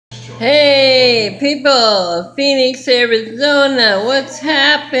Hey, people of Phoenix, Arizona, what's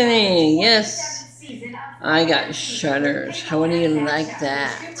happening? Yes, I got shutters. How do you like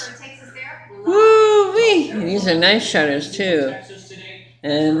that? Woo-wee! These are nice shutters, too.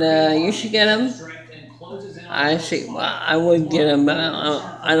 And you should get them. I see. Well, I would get them, but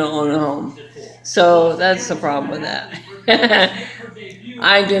I don't own a home. So that's the problem with that.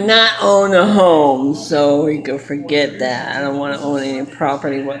 I do not own a home, so you can forget that. I don't want to own any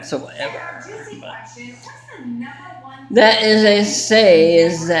property whatsoever. But that is a say,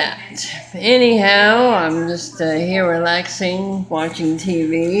 is that. Anyhow, I'm just here relaxing, watching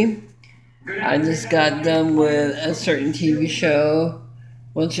TV. I just got done with a certain TV show,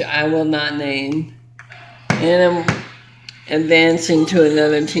 which I will not name. And I'm advancing to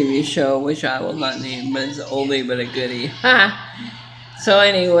another TV show, which I will not name, but it's an oldie but a goodie. Ha! So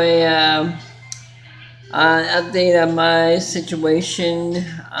anyway, update on my situation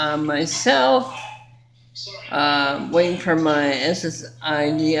myself. Waiting for my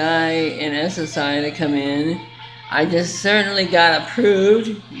SSIDI and SSI to come in. I just certainly got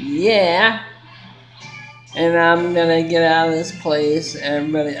approved. Yeah. And I'm gonna get out of this place,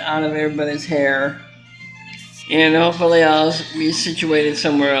 out of everybody's hair. And hopefully I'll be situated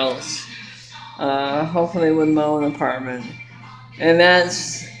somewhere else. Hopefully with my own apartment. And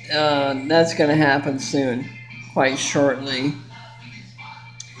that's going to happen soon, quite shortly.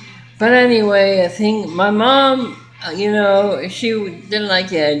 But anyway, I think my mom, she didn't like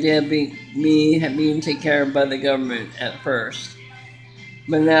the idea of me being taken care of by the government at first.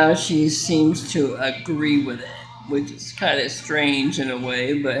 But now she seems to agree with it, which is kind of strange in a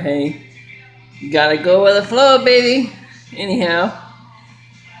way. But hey, you gotta go with the flow, baby. Anyhow.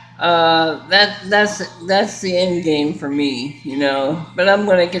 That's the end game for me, But I'm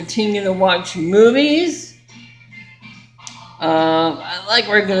gonna continue to watch movies. I like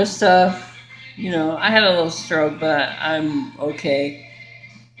regular stuff. I had a little stroke, but I'm okay.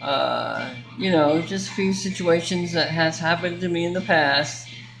 Just a few situations that has happened to me in the past.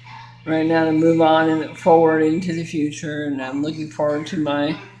 Right now to move on and forward into the future, and I'm looking forward to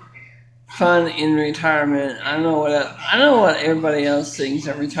my fun in retirement. I don't know what everybody else thinks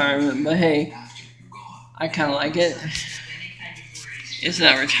of retirement, but hey, I kind of like it. It's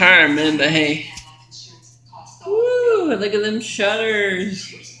not retirement, but hey. Woo! Look at them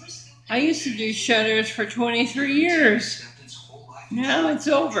shutters. I used to do shutters for 23 years. Now it's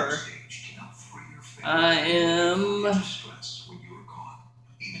over. I am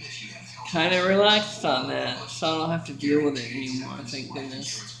kind of relaxed on that, so I don't have to deal with it anymore, thank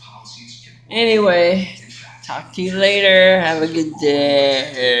goodness. Anyway, talk to you later. Have a good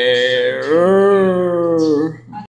day.